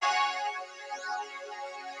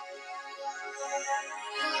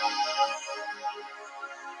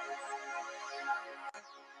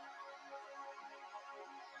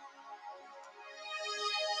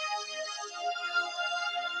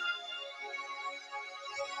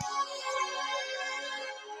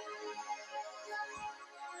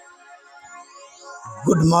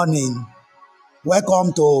Good morning.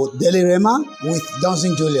 Welcome to Daily Rhema with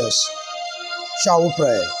Johnson Julius. Shall we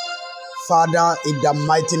pray? Father, in the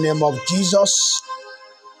mighty name of Jesus,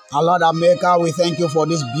 our Lord and Maker, we thank you for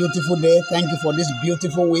this beautiful day. Thank you for this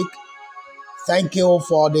beautiful week. Thank you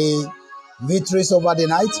for the victories over the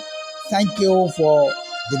night. Thank you for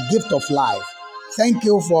the gift of life. Thank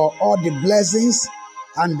you for all the blessings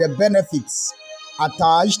and the benefits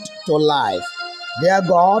attached to life. Dear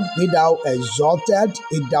God, be thou exalted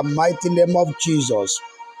in the mighty name of Jesus.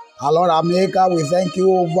 Our Lord, our Maker, we thank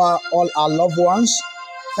you over all our loved ones.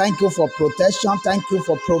 Thank you for protection. Thank you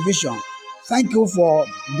for provision. Thank you for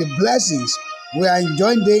the blessings we are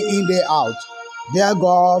enjoying day in, day out. Dear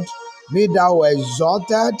God, be thou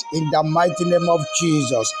exalted in the mighty name of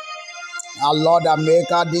Jesus. Our Lord and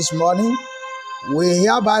Maker, this morning, we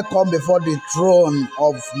hereby come before the throne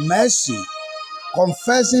of mercy,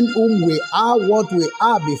 confessing whom we are, what we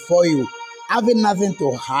are before you, having nothing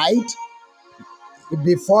to hide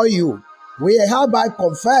before you. We hereby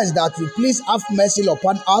confess that you please have mercy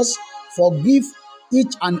upon us, forgive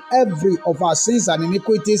each and every of our sins and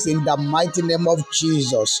iniquities in the mighty name of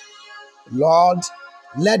Jesus. Lord,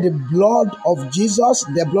 let the blood of Jesus,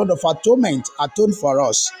 the blood of atonement, atone for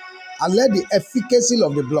us. And let the efficacy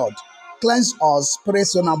of the blood cleanse us, spirit,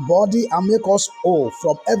 soul, and body, and make us whole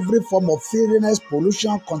from every form of filthiness,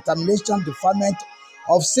 pollution, contamination, defilement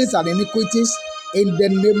of sins and iniquities in the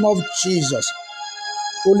name of Jesus.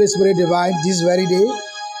 Holy Spirit divine, this very day,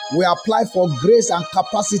 we apply for grace and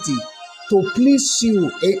capacity to please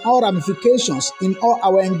you in all ramifications, in all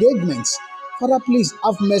our engagements. Father, please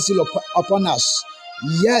have mercy upon us.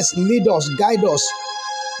 Yes, lead us, guide us,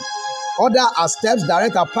 order our steps,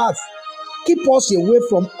 direct our path. Keep us away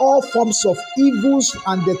from all forms of evils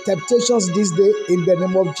and the temptations this day in the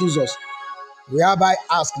name of Jesus. We hereby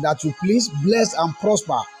ask that you please bless and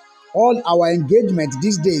prosper all our engagements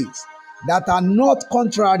these days that are not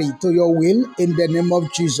contrary to your will in the name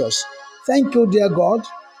of Jesus. Thank you, dear God,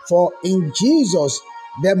 for in Jesus,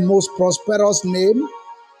 the most prosperous name,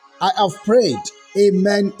 I have prayed.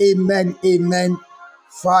 Amen, amen, amen.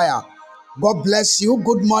 Fire. God bless you.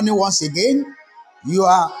 Good morning once again. You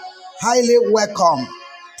are highly welcome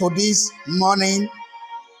to this morning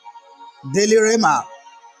Daily Rhema.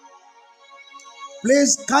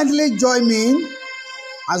 Please kindly join me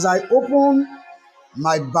as I open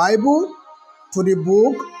my Bible to the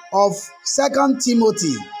book of 2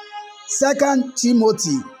 Timothy. 2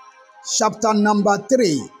 Timothy chapter number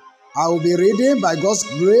 3. I will be reading by God's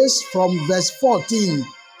grace from verse 14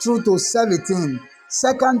 through to 17.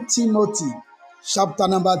 2 Timothy chapter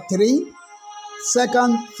number 3. 2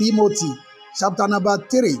 Timothy chapter number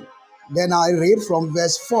 3. Then I read from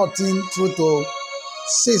verse 14 through to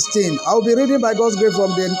 16. I will be reading by God's grace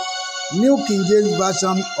from the New King James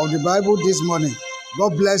Version of the Bible this morning.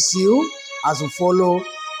 God bless you as you follow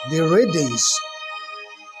the readings.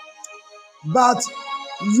 But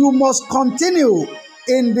you must continue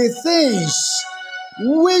in the things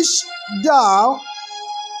which thou,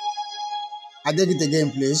 I take it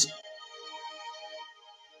again, please.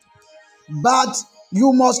 But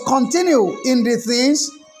you must continue in the things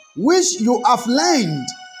which you have learned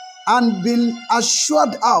and been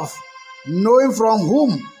assured of, knowing from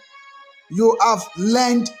whom you have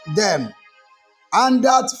learned them, and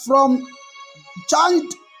that from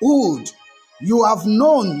childhood you have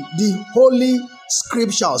known the holy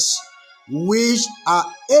scriptures, which are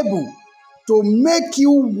able to make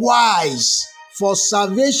you wise for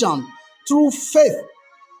salvation through faith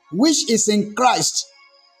which is in Christ.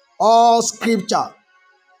 All scripture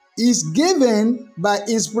is given by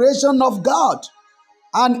inspiration of God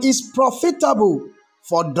and is profitable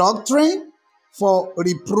for doctrine, for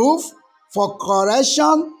reproof, for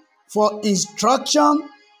correction, for instruction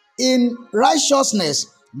in righteousness,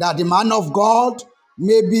 that the man of God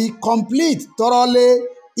may be complete, thoroughly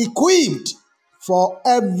equipped for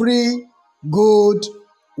every good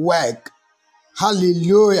work.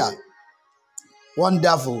 Hallelujah.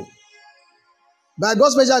 Wonderful. By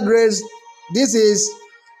God's special grace, this is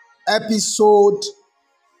episode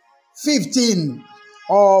 15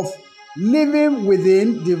 of Living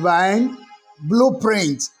Within Divine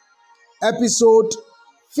Blueprint. Episode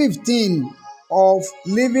 15 of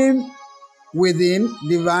Living Within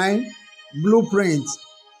Divine Blueprint.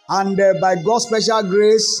 And by God's special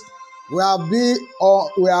grace, we are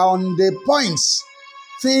on the points,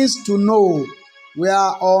 things to know. We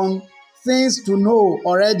are on things to know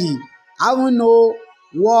already. I will know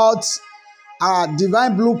what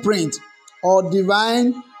divine blueprint or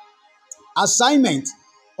divine assignment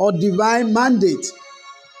or divine mandate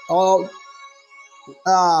or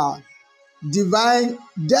uh, divine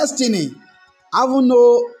destiny, I don't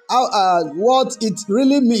know what it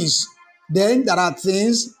really means, then there are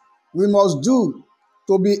things we must do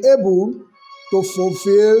to be able to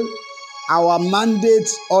fulfill our mandate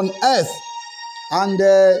on earth. And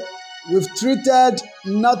we've treated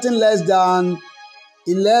nothing less than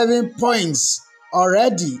 11 points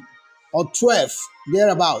already, or 12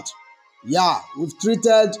 thereabout. Yeah, we've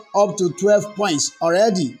treated up to 12 points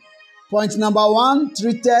already. Point number one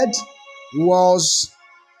treated was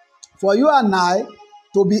for you and I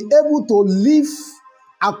to be able to live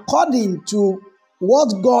according to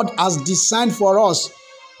what God has designed for us.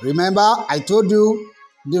 Remember, I told you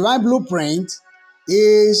divine blueprint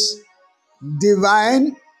is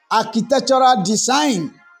divine architectural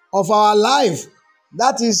design of our life.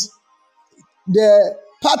 That is the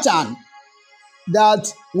pattern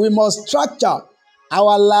that we must structure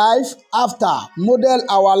our life after, model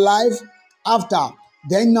our life after.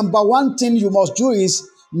 Then, number one thing you must do is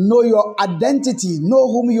know your identity, know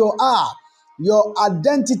whom you are. Your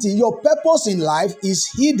identity, your purpose in life is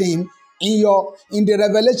hidden in the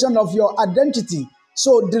revelation of your identity.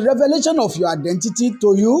 So, the revelation of your identity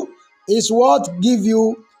to you is what give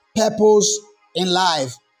you purpose in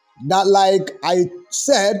life. That, like I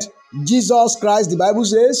said, Jesus Christ, the Bible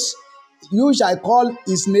says, you shall call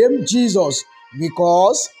his name Jesus,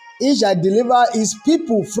 because he shall deliver his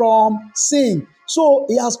people from sin. So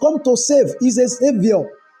he has come to save. He's a savior.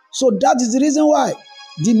 So that is the reason why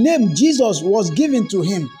the name Jesus was given to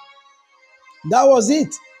him. That was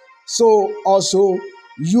it. So also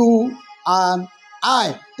you and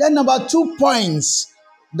I. Then number 2 points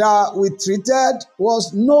that we treated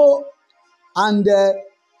was know and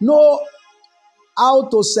know how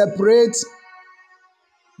to separate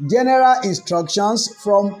general instructions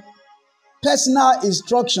from personal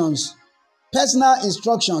instructions. Personal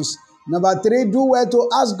instructions. Number 3, do well to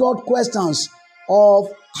ask God questions of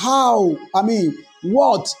how,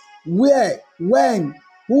 what, where, when,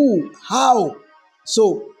 who, how.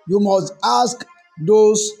 So you must ask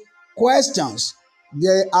those questions.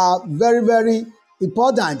 They are very, very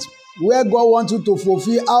important. Where God wants you to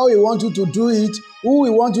fulfill, how He wants you to do it, who He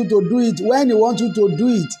wants you to do it, when He wants you to do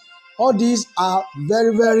it. All these are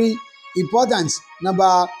very, very important.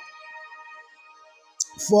 Number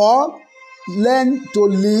 4, learn to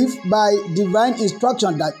live by divine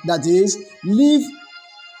instruction. That is, live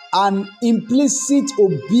an implicit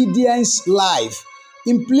obedience life.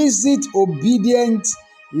 Implicit obedient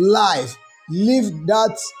life. Live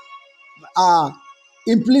that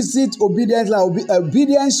implicit obedience life,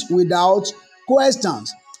 obedience without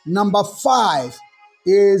questions. Number 5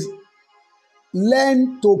 is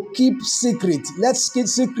learn to keep secret. Let's keep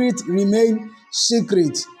secret remain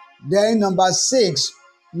secret. Then number 6,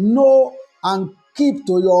 know and keep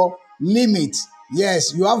to your limit.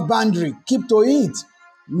 Yes, you have boundary, keep to it.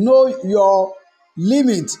 Know your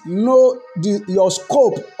limit, know your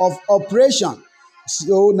scope of operation.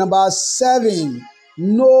 So number 7,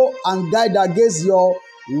 know and guide against your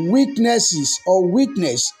weaknesses or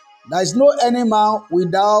weakness. There is no any man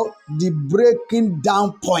without the breaking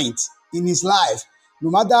down point in his life.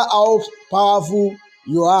 No matter how powerful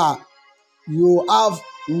you are, you have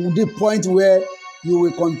the point where you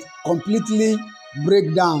will completely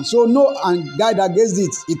break down. So know and guide against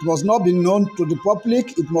it. It must not be known to the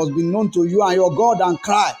public. It must be known to you and your God, and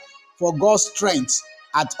cry for God's strength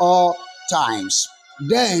at all times.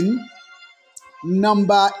 Then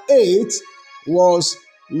number 8 was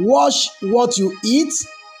watch what you eat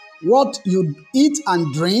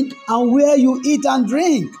and drink, and where you eat and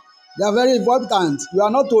drink. They are very important. You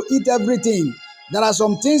are not to eat everything. There are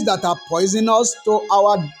some things that are poisonous to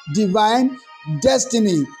our divine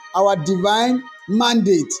destiny, our divine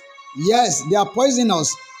mandate. Yes, they are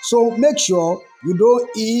poisonous. So make sure you don't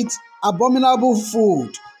eat abominable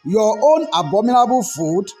food. Your own abominable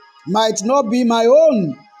food might not be my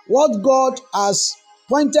own. What God has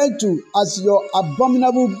pointed to as your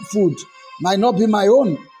abominable food might not be my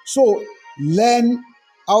own. So learn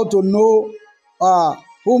how to know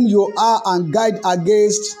whom you are and guide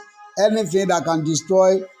against anything that can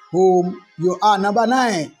destroy whom you are. Number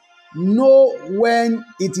 9, know when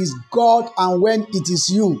it is God and when it is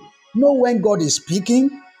you. Know when God is speaking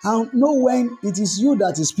and know when it is you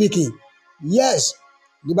that is speaking. Yes,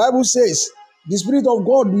 the Bible says the Spirit of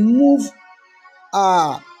God moved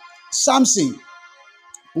Samson.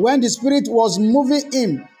 When the Spirit was moving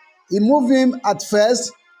him, he moved him at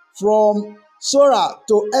first from Sora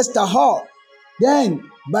to Estahol. Then,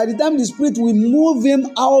 by the time the Spirit will move him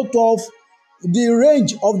out of the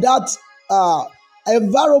range of that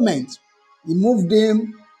environment, he moved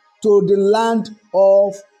him to the land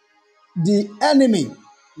of the enemy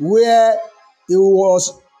where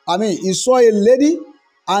he saw a lady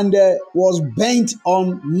and was bent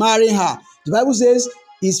on marrying her. The Bible says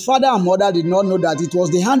his father and mother did not know that it was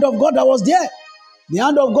the hand of God that was there. The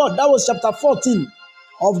hand of God, that was chapter 14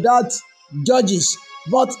 of that Judges.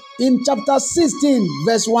 But in chapter 16,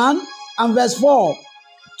 verse 1 and verse 4,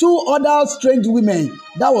 two other strange women,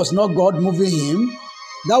 that was not God moving him,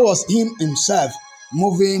 that was him himself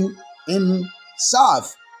moving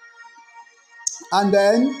himself. And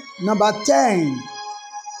then number 10,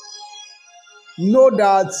 know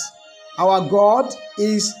that our God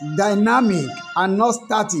is dynamic and not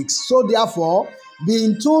static. So therefore, be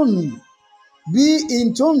in tune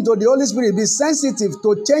to the Holy Spirit. Be sensitive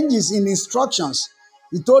to changes in instructions.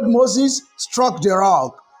 He told Moses, struck the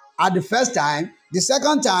rock at the first time. The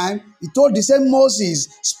second time, he told the same Moses,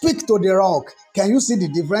 speak to the rock. Can you see the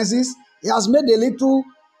differences? He has made a little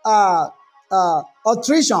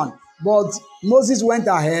alteration, but Moses went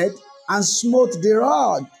ahead and smote the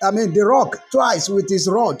rock twice with his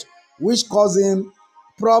rod, which caused him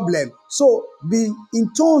problem. So be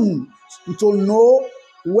in tune to know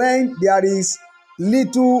when there is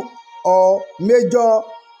little or major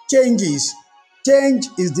changes. Change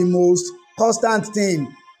is the most constant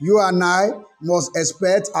thing you and I must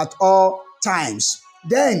expect at all times.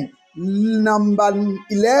 Then number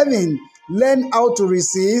 11, learn how to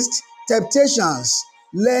resist temptations.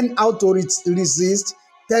 Learn how to resist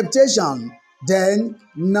temptation. Then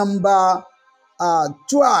number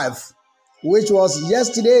 12, which was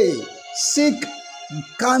yesterday, seek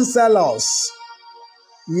counselors.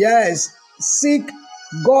 Yes, seek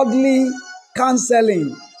godly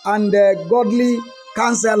counseling and godly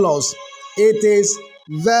counselors. It is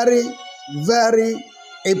very, very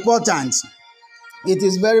important. It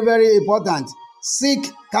is very, very important.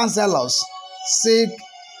 Seek counselors. Seek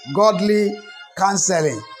godly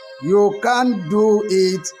counseling. You can't do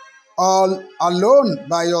it all alone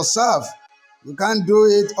by yourself. You can't do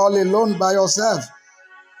it all alone by yourself.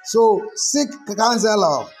 So seek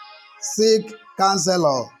counselor. Seek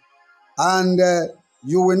counselor. And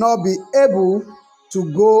you will not be able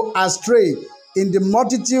to go astray in the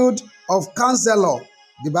multitude of counselor.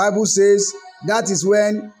 The Bible says that is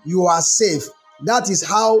when you are safe. That is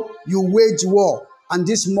how you wage war. And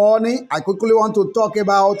this morning, I quickly want to talk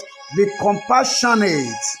about be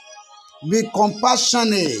compassionate. Be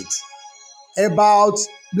compassionate about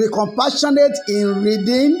be compassionate in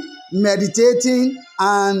reading, meditating,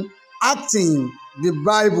 and acting the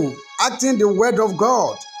Bible, acting the word of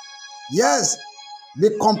God. Yes, be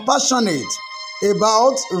compassionate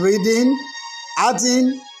about reading,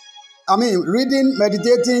 reading,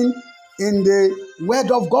 meditating in the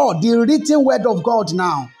word of God, the written word of God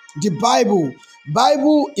now, the Bible.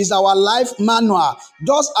 Bible is our life manual,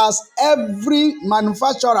 just as every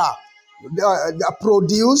manufacturer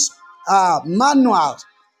produce manual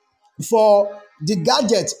for the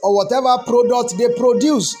gadget or whatever product they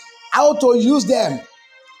produce, how to use them.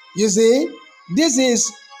 You see, this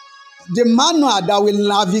is the manual that will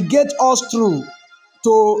navigate us through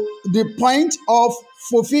to the point of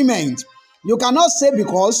fulfillment. You cannot say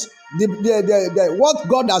because what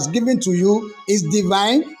God has given to you is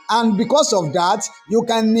divine, and because of that, you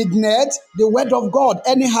can neglect the word of God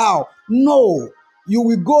anyhow. No, you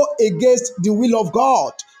will go against the will of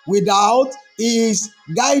God without his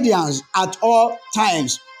guidance at all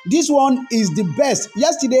times. This one is the best.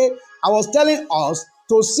 Yesterday, I was telling us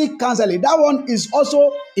to seek counseling. That one is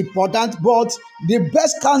also important, but the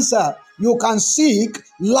best counsel you can seek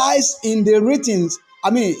lies in the written,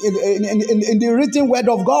 in the written word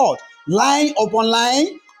of God. Line upon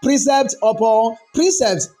line, precept upon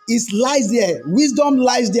precept, it lies there. Wisdom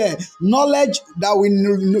lies there. Knowledge that we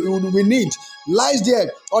need lies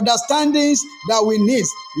there. Understandings that we need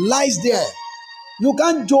lies there. You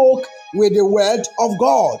can't joke with the word of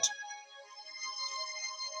God.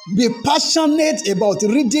 Be passionate about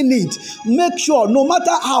reading it. Make sure, no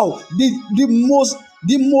matter how, the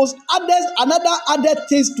most other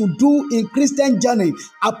things to do in Christian journey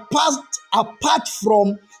apart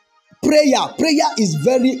from prayer. Prayer is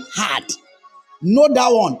very hard. Know that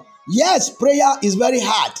one. Yes, prayer is very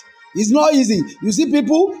hard. It's not easy. You see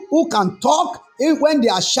people who can talk when they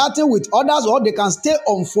are chatting with others, or they can stay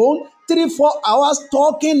on phone 3-4 hours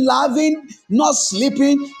talking, laughing, not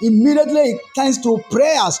sleeping. Immediately it turns to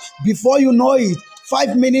prayers. Before you know it,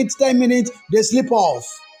 5 minutes, 10 minutes, they sleep off.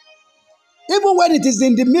 Even when it is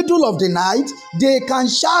in the middle of the night, they can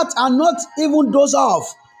shout and not even doze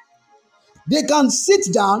off. They can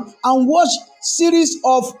sit down and watch series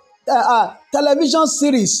of television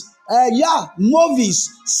series movies,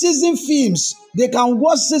 season films. They can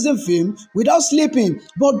watch season film without sleeping.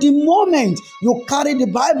 But the moment you carry the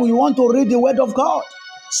Bible, you want to read the word of God,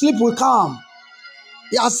 sleep will come.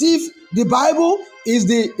 As if the Bible is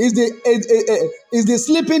the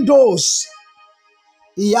sleeping dose.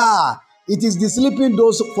 Yeah, it is the sleeping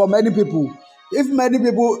dose for many people. If many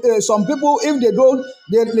people, some people, if they don't,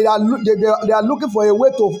 they are looking for a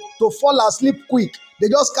way to fall asleep quick. They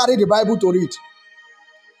just carry the Bible to read.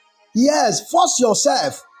 Yes, force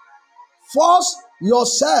yourself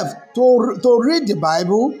to read the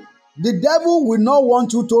Bible. The devil will not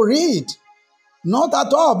want you to read. Not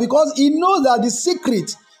at all, because he knows that the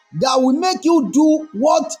secret that will make you do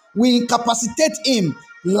what will incapacitate him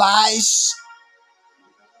lies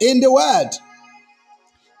in the word.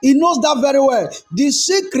 He knows that very well. The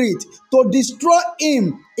secret to destroy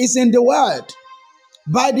him is in the word.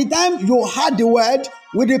 By the time you had the word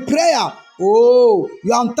with the prayer, oh,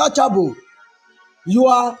 you are untouchable. You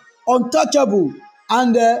are untouchable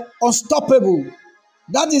and unstoppable.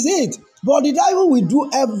 That is it. But the devil will do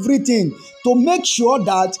everything to make sure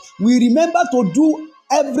that we remember to do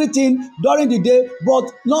everything during the day,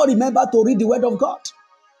 but not remember to read the word of God.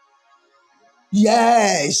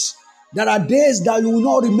 Yes, there are days that you will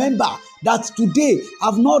not remember that today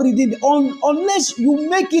I've not read unless you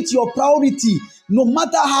make it your priority. No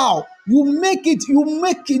matter how you make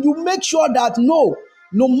sure that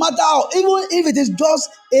no matter how, even if it is just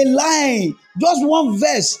a line, just one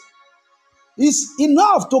verse, is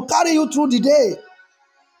enough to carry you through the day.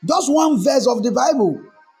 Just one verse of the Bible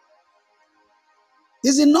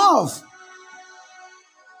is enough.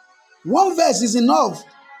 One verse is enough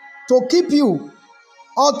to keep you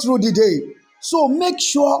all through the day. So make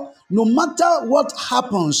sure no matter what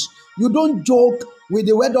happens, you don't joke with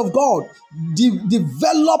the word of God.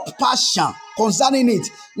 Develop passion concerning it.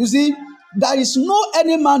 You see, there is no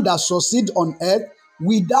any man that succeeds on earth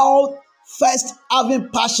without first having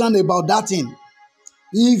passion about that thing.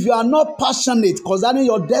 If you are not passionate concerning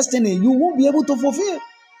your destiny, you won't be able to fulfill.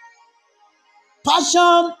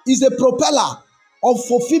 Passion is a propeller of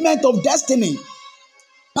fulfillment of destiny.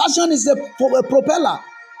 Passion is a propeller.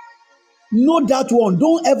 Know that one.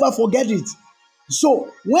 Don't ever forget it. So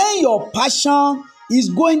when your passion is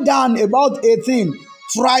going down about a thing,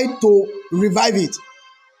 try to revive it.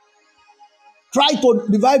 Try to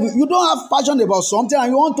revive it. You don't have passion about something and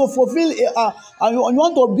you want to fulfill and you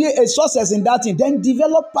want to be a success in that thing, then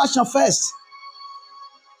develop passion first.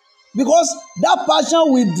 Because that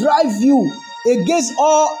passion will drive you against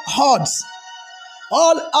all odds,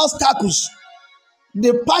 all obstacles.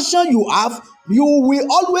 The passion you have, you will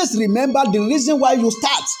always remember the reason why you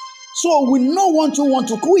start. So we no want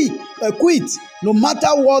to quit, no matter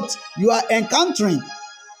what you are encountering.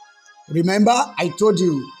 Remember, I told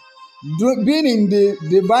you, being in the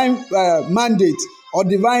divine mandate or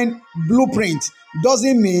divine blueprint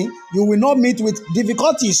doesn't mean you will not meet with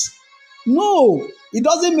difficulties. No, it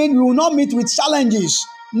doesn't mean you will not meet with challenges.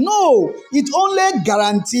 No, it only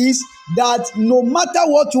guarantees that no matter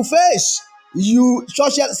what you face,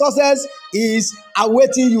 success is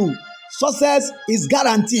awaiting you. Success is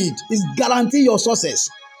guaranteed. It's guaranteed your success.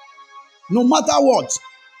 No matter what,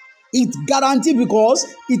 it's guaranteed because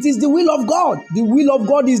it is the will of God. The will of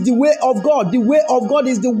God is the way of God. The way of God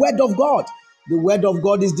is the word of God. The word of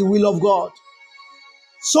God is the will of God.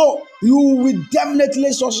 So you will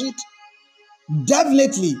definitely succeed.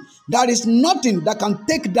 Definitely. There is nothing that can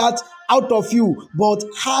take that out of you but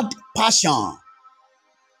hard passion.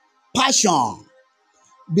 Passion.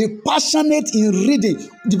 Be passionate in reading.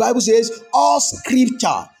 The Bible says all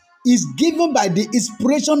scripture is given by the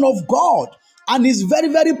inspiration of God and is very,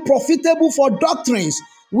 very profitable for doctrines.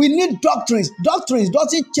 We need doctrines. Doctrines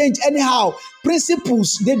doesn't change anyhow.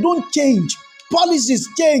 Principles, they don't change. Policies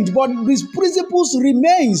change, but these principles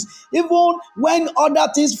remains even when other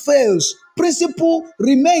things fails. Principle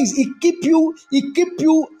remains. It keep you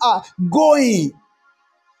going.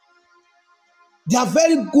 They are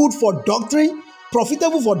very good for doctrine,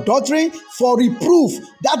 profitable for doctrine, for reproof.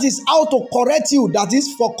 That is how to correct you. That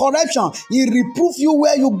is for correction. He reproof you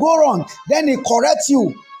where you go wrong. Then he corrects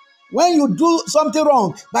you. When you do something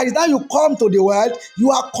wrong, by the time you come to the world, you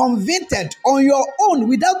are convicted on your own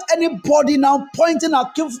without anybody now pointing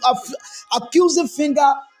accusing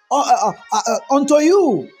finger onto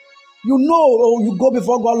you. You know, you go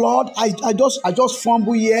before God, Lord, I just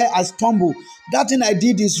fumble here, I stumble. That thing I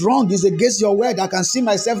did is wrong, is against your word. I can see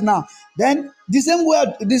myself now. Then the same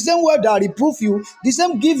word that reproof you, the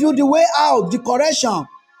same give you the way out, the correction.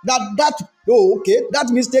 That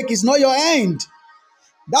mistake is not your end.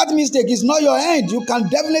 That mistake is not your end. You can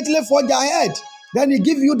definitely forge ahead. Then he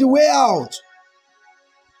give you the way out.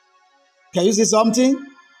 Can you see something?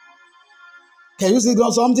 Can you see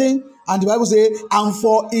something? And the Bible says, and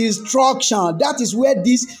for instruction, that is where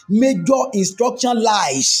this major instruction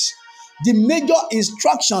lies. The major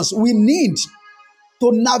instructions we need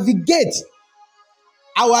to navigate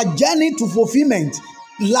our journey to fulfillment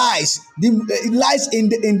lies in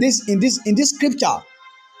this scripture.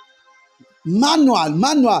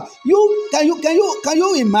 Manual. Can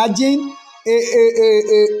you imagine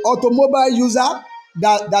a automobile user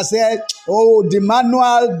that said, oh, the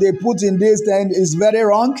manual they put in this thing is very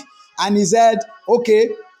wrong, and he said, okay,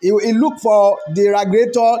 he looked for the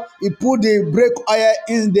regulator, he put the brake oil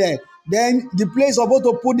in there, then the place supposed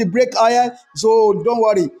to put the brake oil, so don't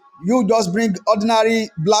worry, you just bring ordinary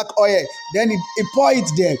black oil, then he pour it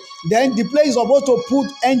there, then the place supposed to put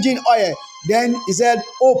engine oil, then he said,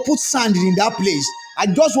 oh, put sand in that place. I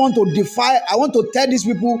want to tell these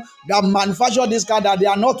people that manufacture this car that they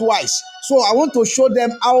are not wise. So I want to show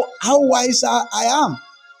them how wise I am.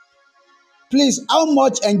 Please, how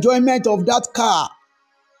much enjoyment of that car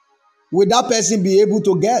will that person be able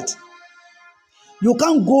to get? You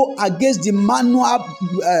can't go against the manual,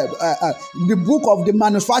 the book of the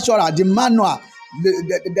manufacturer, the manual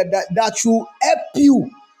that should help you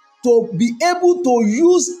to be able to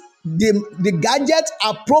use the gadget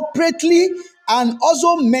appropriately and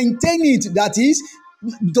also maintain it. That is,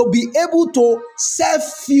 to be able to serve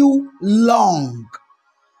you long.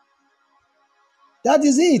 That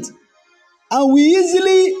is it. And we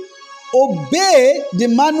easily obey the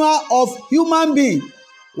manual of human being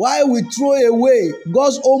while we throw away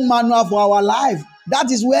God's own manual for our life.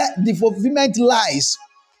 That is where the fulfillment lies.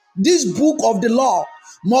 This book of the law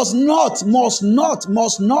must not.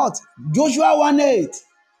 Joshua 1:8.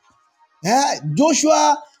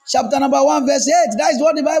 Joshua chapter number 1 verse 8. That is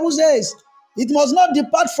what the Bible says. It must not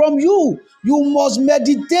depart from you. You must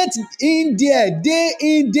meditate in there, day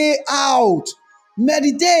in, day out.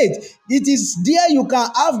 Meditate. It is there you can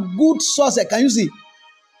have good success. Can you see?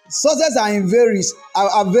 Success are in varies,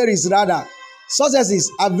 are varies rather.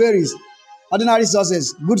 Successes are varies. Ordinary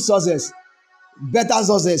success, good success, better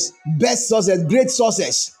success, best success, great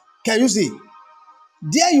success. Can you see?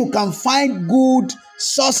 There you can find good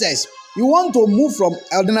success. You want to move from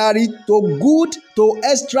ordinary to good to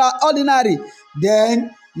extraordinary.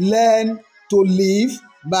 Then learn to live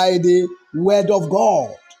by the word of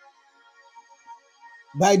God.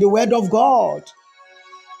 By the word of God.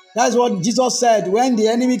 That's what Jesus said when the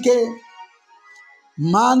enemy came.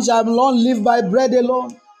 Man shall not live by bread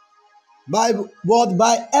alone, but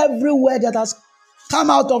by every word that has come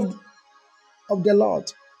out of the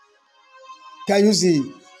Lord. Can you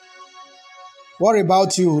see? What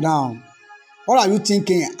about you now? What are you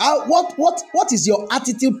thinking? What is your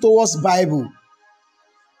attitude towards Bible?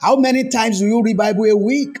 How many times do you read Bible a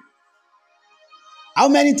week? How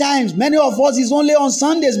many times? Many of us is only on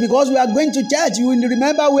Sundays because we are going to church. You will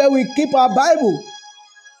remember where we keep our Bible.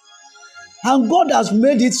 And God has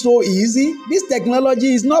made it so easy. This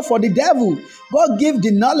technology is not for the devil. God gave the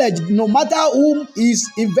knowledge, no matter who is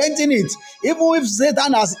inventing it. Even if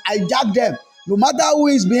Satan has hijacked them, no matter who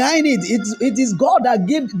is behind it, it is God that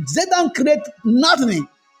gave. Satan create nothing.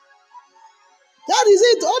 That is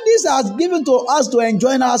it. All this has given to us to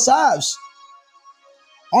enjoy ourselves.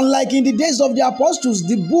 Unlike in the days of the apostles,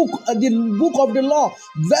 the book of the law,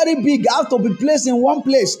 very big, have to be placed in one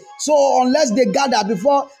place. So unless they gather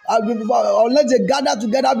unless they gather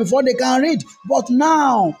together before they can read. But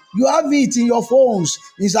now you have it in your phones.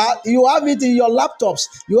 You have it in your laptops.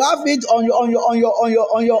 You have it on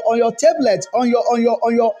your tablet, on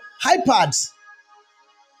your iPads.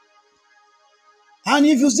 And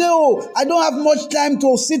if you say, oh, I don't have much time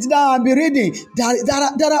to sit down and be reading, there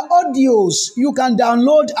are audios you can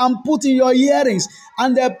download and put in your earrings,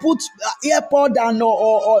 and they put earpod and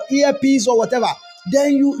or earpiece or whatever.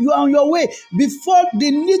 Then you are on your way. Before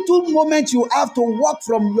the little moment you have to walk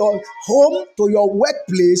from your home to your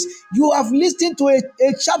workplace, you have listened to a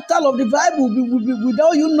chapter of the Bible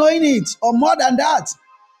without you knowing it, or more than that.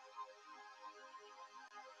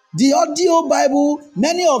 The audio Bible,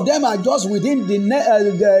 many of them are just within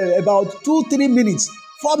the about 2-3 minutes,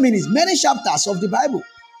 4 minutes. Many chapters of the Bible,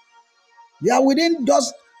 they are within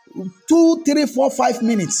just 2, 3, 4, 5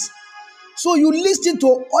 minutes. So you listen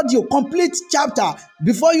to audio, complete chapter,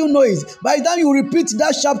 before you know it. By the time you repeat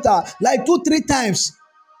that chapter like 2-3 times,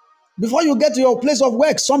 before you get to your place of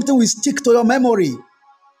work, something will stick to your memory.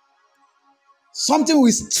 Something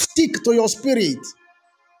will stick to your spirit.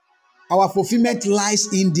 Our fulfillment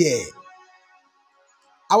lies in there.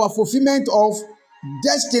 Our fulfillment of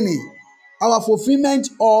destiny, our fulfillment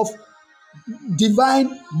of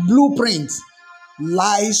divine blueprint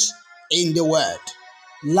lies in the word.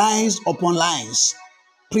 lines upon lines,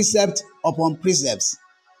 precept upon precepts.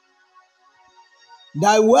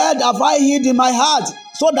 Thy word have I hid in my heart,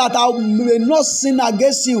 so that I may not sin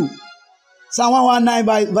against you. Psalm 119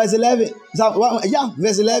 by verse 11.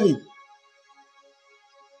 Verse 11.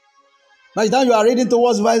 By the time you are reading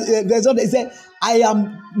towards verse 1, they say, I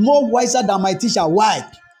am more wiser than my teacher. Why?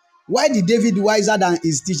 Why did David wiser than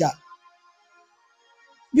his teacher?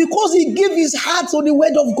 Because he gave his heart to the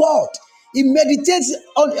word of God. He meditates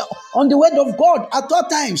on the word of God at all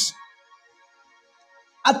times.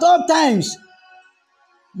 At all times.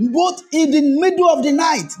 Both in the middle of the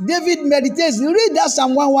night, David meditates. You read that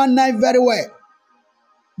Psalm 119 very well.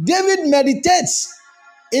 David meditates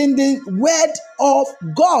in the word of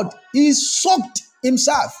God. He soaked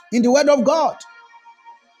himself in the word of God.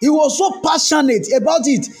 He was so passionate about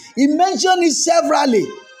it. He mentioned it severally.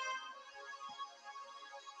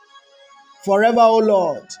 Forever, O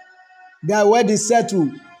Lord, thy word is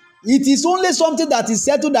settled. It is only something that is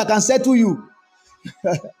settled that can settle you.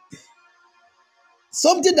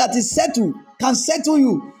 Something that is settled can settle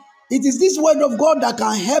you. It is this word of God that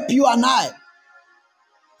can help you and I.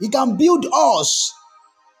 It can build us.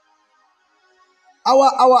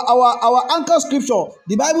 Our anchor scripture,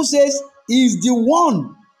 the Bible says, is the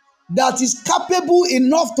one that is capable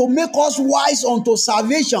enough to make us wise unto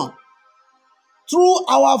salvation through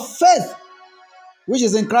our faith, which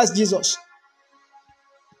is in Christ Jesus.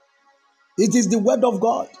 It is the word of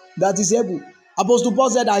God that is able. Apostle Paul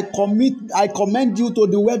said, I commend you to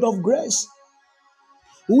the word of grace,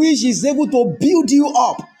 which is able to build you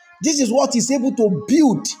up. This is what is able to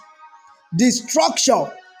build the structure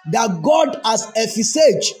that God has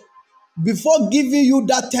envisaged before giving you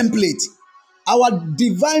that template. Our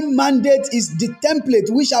divine mandate is the template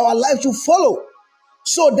which our life should follow.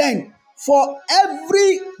 So then, for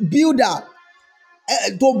every builder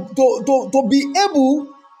to be able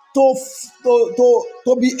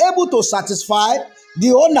to be able to satisfy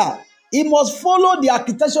the owner, he must follow the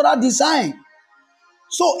architectural design.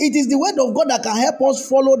 So it is the word of God that can help us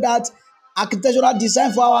follow that architectural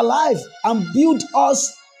design for our life and build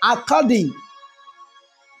us according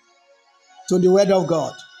to the word of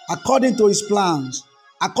God, according to his plans,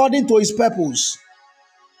 according to his purpose.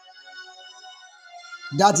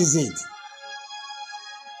 That is it.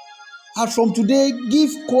 And from today, give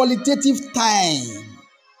qualitative time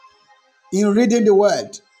in reading the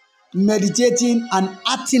word, meditating and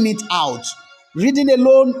acting it out. Reading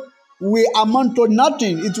alone will amount to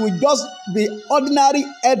nothing. It will just be ordinary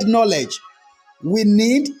head knowledge. We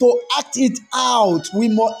need to act it out.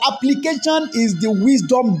 Application is the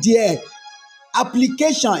wisdom there.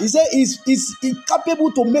 Application, he said, is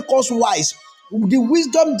capable to make us wise. The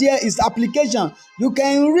wisdom there is application. You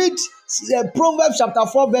can read Proverbs chapter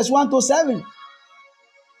 4, verse 1 to 7.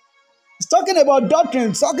 It's talking about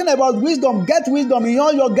doctrine, it's talking about wisdom. Get wisdom in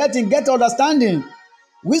all you're getting, get understanding.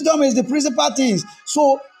 Wisdom is the principal things.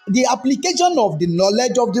 So the application of the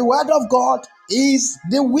knowledge of the word of God is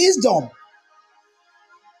the wisdom.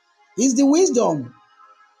 Is the wisdom.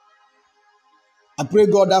 I pray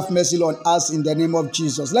God have mercy on us in the name of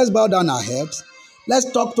Jesus. Let's bow down our heads. Let's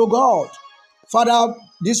talk to God. Father,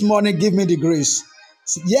 this morning give me the grace.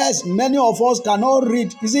 Yes, many of us cannot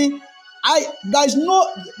read. You see,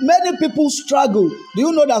 many people struggle. Do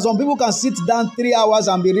you know that some people can sit down 3 hours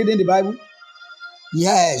and be reading the Bible?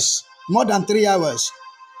 Yes, more than 3 hours.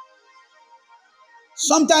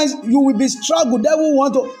 Sometimes you will be struggling. They will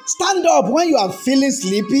want to stand up when you are feeling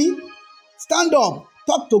sleepy. Stand up.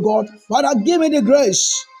 Talk to God. Father, give me the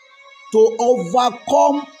grace to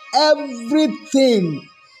overcome everything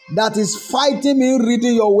that is fighting me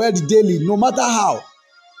reading your word daily, no matter how.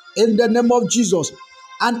 In the name of Jesus.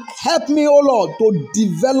 And help me, oh Lord, to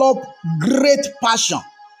develop great passion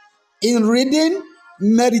in reading,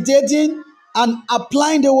 meditating, and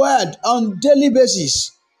applying the word on daily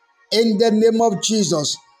basis. In the name of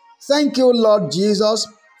Jesus. Thank you, Lord Jesus,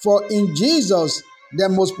 for in Jesus, the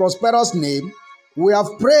most prosperous name, we have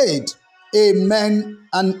prayed. Amen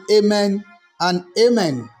and amen and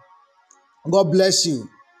amen. God bless you.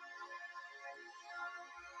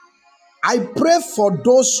 I pray for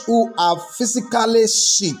those who are physically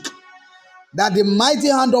sick, that the mighty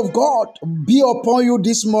hand of God be upon you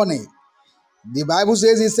this morning. The Bible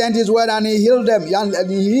says he sent his word and he healed them, and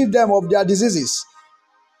he healed them of their diseases.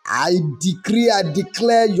 I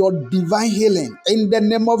declare your divine healing in the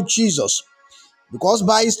name of Jesus. Because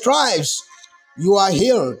by his stripes you are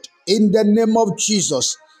healed in the name of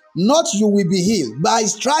Jesus. Not you will be healed. By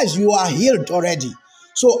his stripes you are healed already.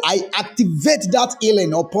 So I activate that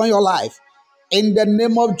healing upon your life in the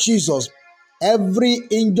name of Jesus. Every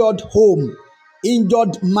injured home,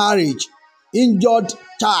 injured marriage, injured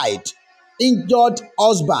child, injured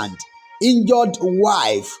husband, injured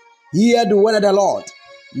wife, hear the word of the Lord.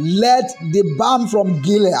 Let the balm from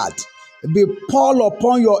Gilead be poured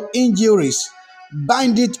upon your injuries,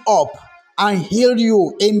 bind it up, and heal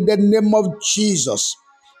you in the name of Jesus.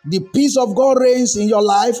 The peace of God reigns in your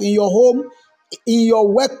life, in your home, in your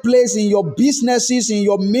workplace, in your businesses, in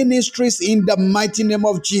your ministries, in the mighty name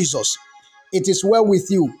of Jesus. It is well with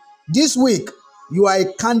you. This week, you are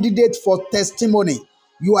a candidate for testimony.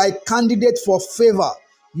 You are a candidate for favor.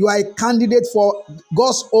 You are a candidate for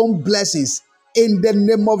God's own blessings in the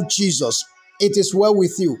name of Jesus. It is well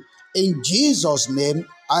with you. In Jesus' name,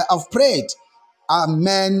 I have prayed.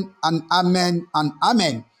 Amen and amen and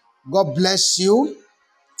amen. God bless you.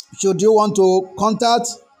 Should you want to contact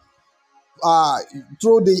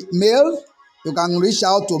through the mail, you can reach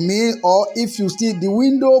out to me, or if you see the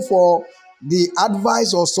window for the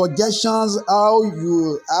advice or suggestions how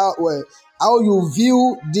you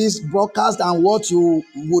view this broadcast and what you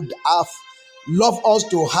would have loved us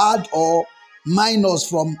to add or minus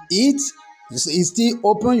from it is still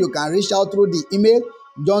open. You can reach out through the email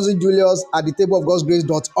johnsonjulius at the table of God's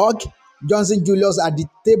grace.org, johnsonjulius at the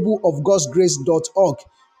table of God's grace.org,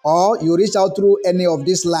 or you reach out through any of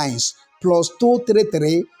these lines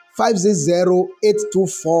 +233 560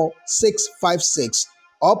 824 656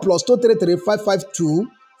 or +233 552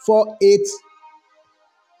 48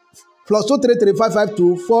 +233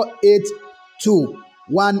 552 482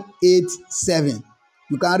 187.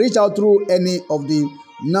 You can reach out through any of the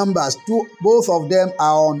numbers. Both of them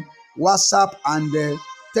are on WhatsApp and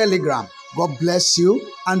Telegram. God bless you.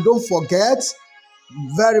 And don't forget,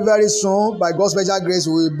 very, very soon, by God's special grace,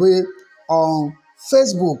 we will be on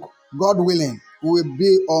Facebook. God willing, we will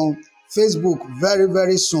be on Facebook very,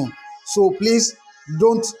 very soon. So please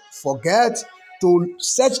don't forget to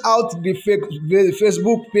search out the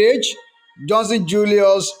Facebook page, Johnson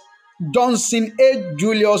A.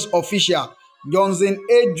 Julius Official. Johnson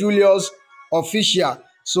A. Julius Official.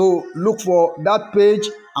 So look for that page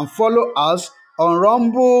and follow us on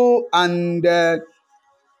Rumble and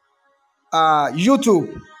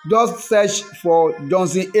YouTube. Just search for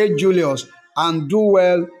Johnson A. Julius and do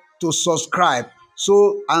well to subscribe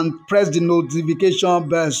and press the notification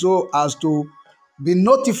bell so as to be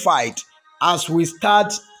notified as we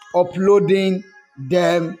start uploading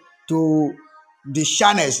them to the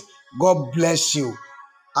channels. God bless you.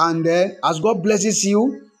 And as God blesses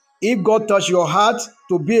you, if God touch your heart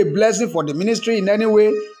to be a blessing for the ministry in any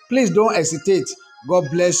way, please don't hesitate. God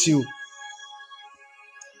bless you.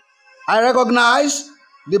 I recognize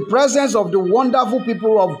the presence of the wonderful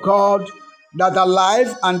people of God that are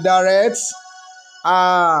live and direct,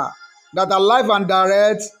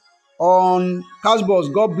 on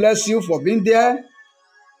Castbox. God bless you for being there.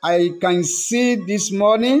 I can see this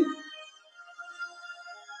morning,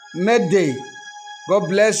 Midday. God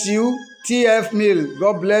bless you. TF Mill.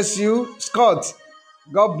 God bless you. Scott.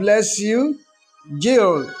 God bless you.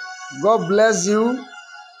 Jill. God bless you.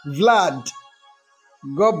 Vlad.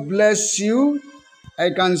 God bless you.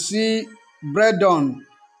 I can see Bredon.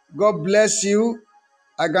 God bless you.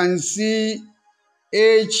 I can see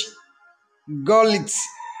H. Gullit.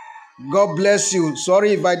 God bless you.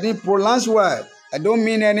 Sorry if I didn't pronounce well. I don't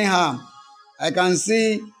mean any harm. I can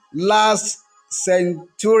see Last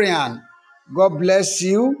Centurion. God bless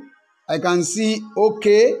you. I can see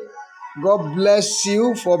OK. God bless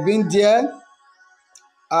you for being there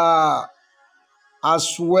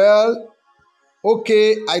as well.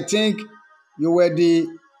 Okay, I think you were the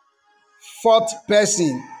fourth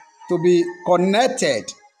person to be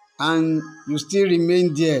connected and you still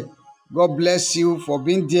remain there. God bless you for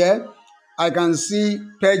being there. I can see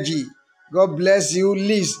Peggy. God bless you.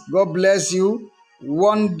 Liz. God bless you.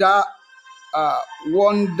 Wonder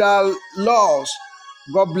Laws.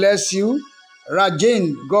 God bless you.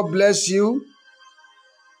 Rajin. God bless you.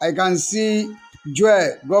 I can see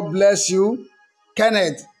Joel. God bless you.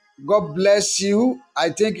 Kenneth. God bless you. I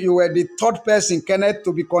think you were the third person, Kenneth,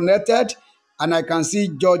 to be connected. And I can see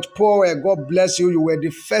George Powell. God bless you. You were the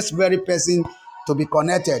first very person to be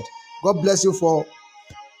connected. God bless you for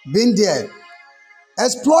being there.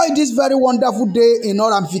 Exploit this very wonderful day in all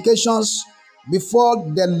ramifications before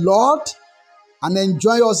the Lord and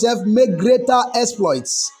enjoy yourself. Make greater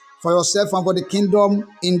exploits for yourself and for the kingdom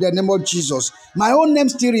in the name of Jesus. My own name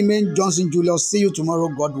still remains Johnson Julius. See you tomorrow,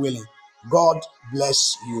 God willing. God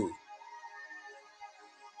bless you.